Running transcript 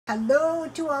Hello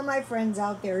to all my friends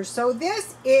out there. So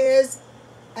this is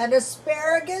an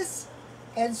asparagus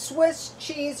and Swiss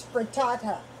cheese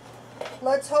frittata.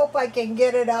 Let's hope I can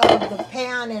get it out of the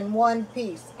pan in one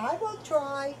piece. I will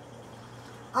try.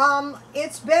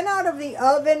 It's been out of the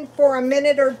oven for a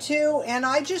minute or two, and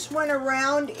I just went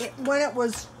around it when it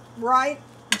was right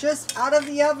just out of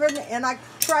the oven, and I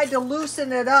tried to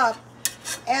loosen it up.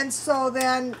 And so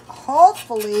then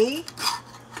hopefully,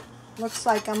 looks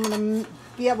like I'm going to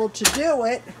be able to do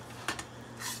it.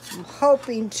 I'm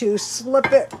hoping to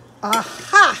slip it.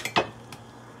 Aha!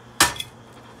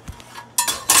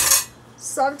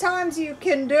 Sometimes you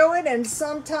can do it and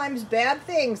sometimes bad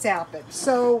things happen.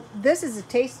 So this is a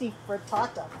tasty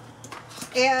frittata.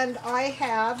 And I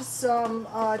have some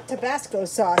Tabasco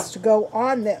sauce to go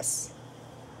on this.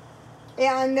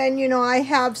 And then, you know, I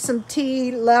have some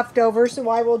tea left over, so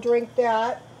I will drink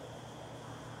that.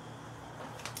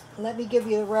 Let me give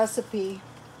you a recipe.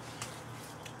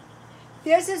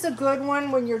 This is a good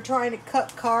one when you're trying to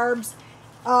cut carbs.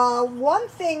 One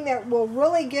thing that will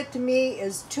really get to me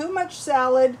is too much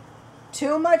salad,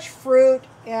 too much fruit,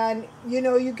 and you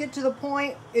know, you get to the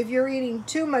point if you're eating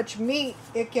too much meat,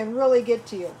 it can really get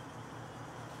to you.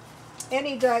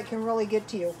 Any diet can really get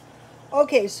to you.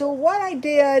 Okay, so what I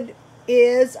did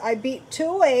is I beat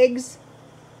 2 eggs.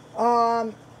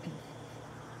 Oh,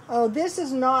 this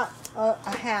is not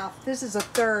a half. This is a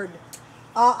third.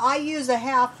 I use a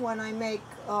half when I make,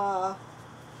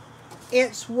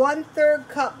 it's 1/3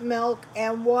 cup milk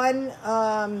and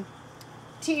 1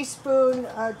 teaspoon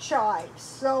chives.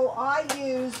 So I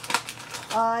use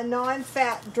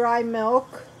non-fat dry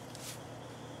milk,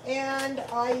 and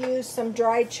I use some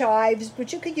dry chives,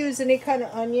 but you could use any kind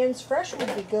of onions. Fresh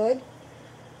would be good.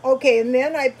 Okay, and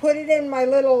then I put it in my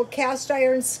little cast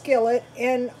iron skillet,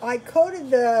 and I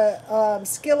coated the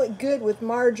skillet good with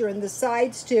margarine, the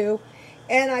sides too,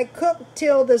 and I cooked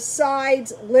till the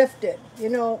sides lifted. You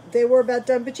know, they were about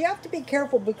done, but you have to be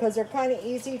careful because they're kind of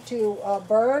easy to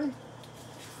burn.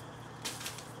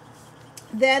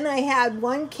 Then I had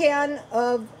 1 can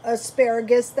of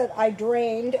asparagus that I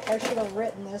drained. I should have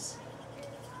written this.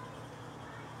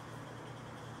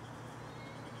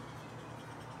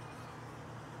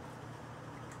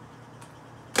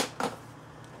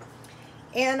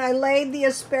 And I laid the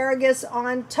asparagus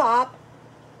on top,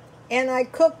 and I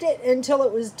cooked it until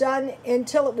it was done,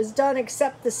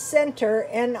 except the center.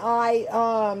 And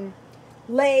I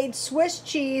laid Swiss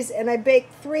cheese, and I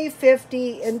baked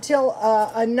 350 until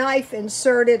a knife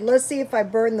inserted. Let's see if I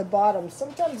burn the bottom.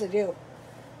 Sometimes I do.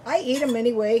 I eat them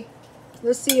anyway.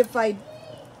 Let's see if I...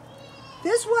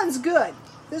 This one's good.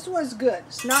 This one's good.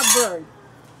 It's not burned.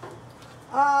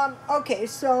 Okay,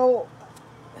 so...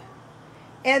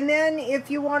 And then if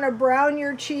you want to brown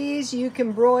your cheese, you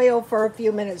can broil for a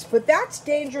few minutes. But that's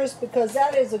dangerous because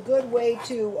that is a good way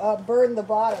to burn the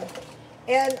bottom.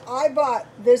 And I bought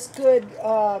this good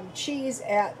cheese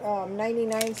at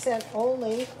 99¢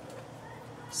 only.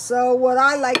 So what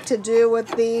I like to do with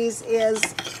these is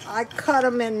I cut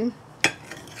them in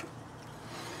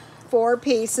 4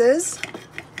 pieces.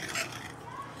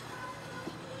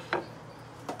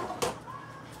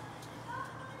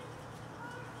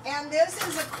 And this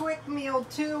is a quick meal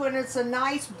too, and it's a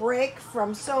nice break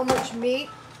from so much meat.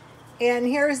 And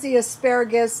here's the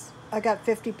asparagus. I got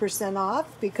 50% off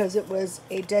because it was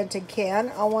a dented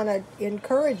can. I want to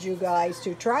encourage you guys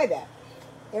to try that.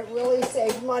 It really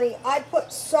saves money. I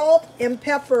put salt and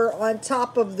pepper on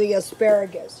top of the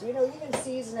asparagus. You know, you can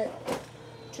season it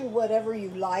to whatever you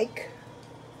like.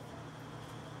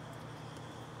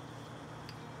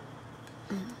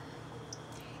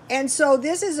 And so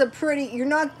this is a pretty, you're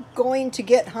not going to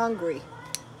get hungry.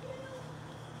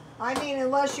 I mean,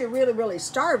 unless you're really, really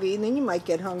starving, then you might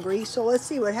get hungry. So let's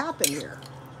see what happened here.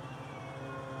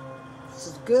 This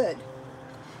is good.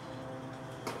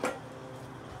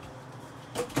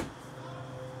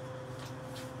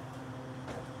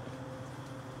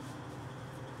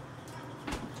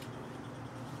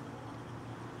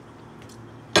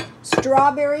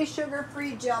 Strawberry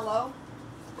sugar-free Jell-O.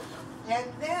 And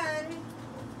then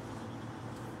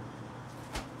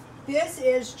this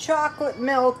is chocolate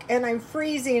milk, and I'm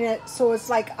freezing it so it's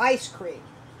like ice cream.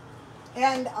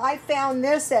 And I found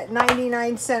this at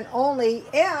 99¢ only,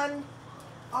 and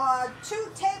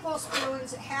 2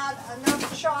 tablespoons had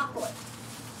enough chocolate.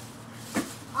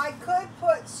 I could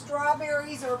put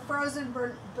strawberries or frozen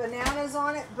bananas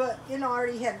on it, but you know, I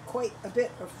already had quite a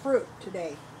bit of fruit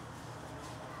today.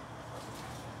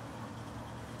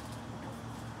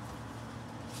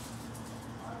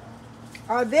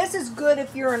 This is good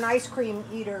if you're an ice cream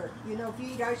eater. You know, if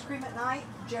you eat ice cream at night,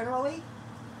 generally.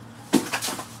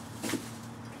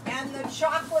 And And the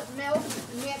chocolate milk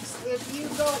mix, if you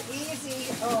go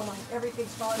easy, oh my,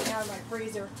 everything's falling out of my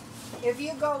freezer. If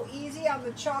you go easy on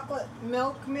the chocolate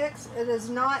milk mix, it is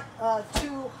not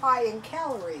too high in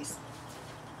calories.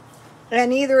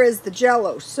 And neither is the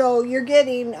Jell-O. So you're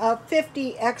getting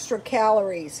 50 extra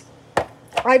calories.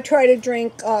 I try to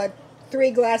drink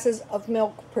 3 glasses of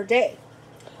milk per day.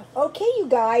 Okay, you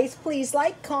guys, please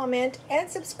like, comment, and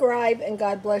subscribe, and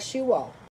God bless you all.